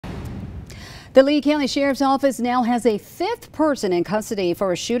The Lee County Sheriff's Office now has a fifth person in custody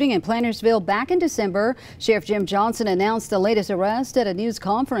for a shooting in Plantersville back in December. Sheriff Jim Johnson announced the latest arrest at a news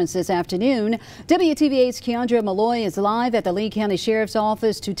conference this afternoon. WTVA's Keandra Malloy is live at the Lee County Sheriff's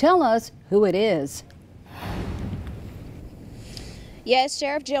Office to tell us who it is. Yes,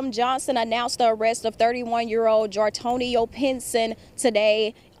 Sheriff Jim Johnson announced the arrest of 31-year-old Dartonio Pinson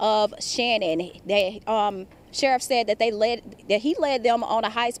today of Shannon. Sheriff said that he led them on a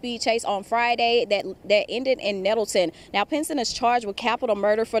high-speed chase on Friday that ended in Nettleton. Now, Pinson is charged with capital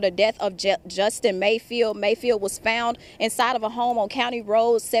murder for the death of Justin Mayfield. Mayfield was found inside of a home on County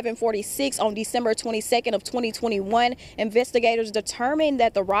Road 746 on December 22nd of 2021. Investigators determined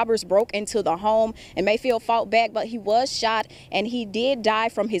that the robbers broke into the home, and Mayfield fought back, but he was shot and he did die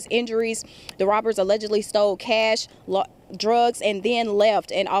from his injuries. The robbers allegedly stole cash, drugs, and then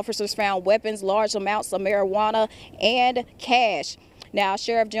left, and officers found weapons, large amounts of marijuana, and cash. Now,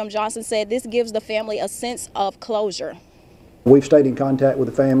 Sheriff Jim Johnson said this gives the family a sense of closure. We've stayed in contact with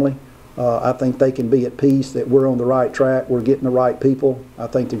the family. I think they can be at peace that we're on the right track, we're getting the right people. I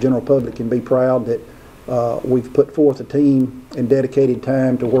think the general public can be proud that we've put forth a team and dedicated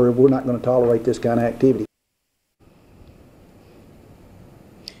time to where we're not going to tolerate this kind of activity.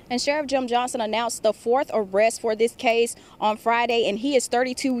 And Sheriff Jim Johnson announced the fourth arrest for this case on Friday, and he is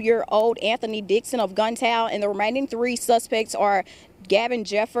 32-year-old Anthony Dixon of Guntown, and the remaining three suspects are Gavin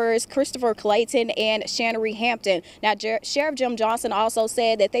Jeffers, Christopher Clayton, and Shannon Hampton. Now, Sheriff Jim Johnson also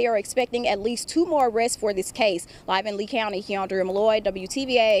said that they are expecting at least 2 more arrests for this case. Live in Lee County, Keandra Malloy,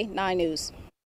 WTVA 9 News.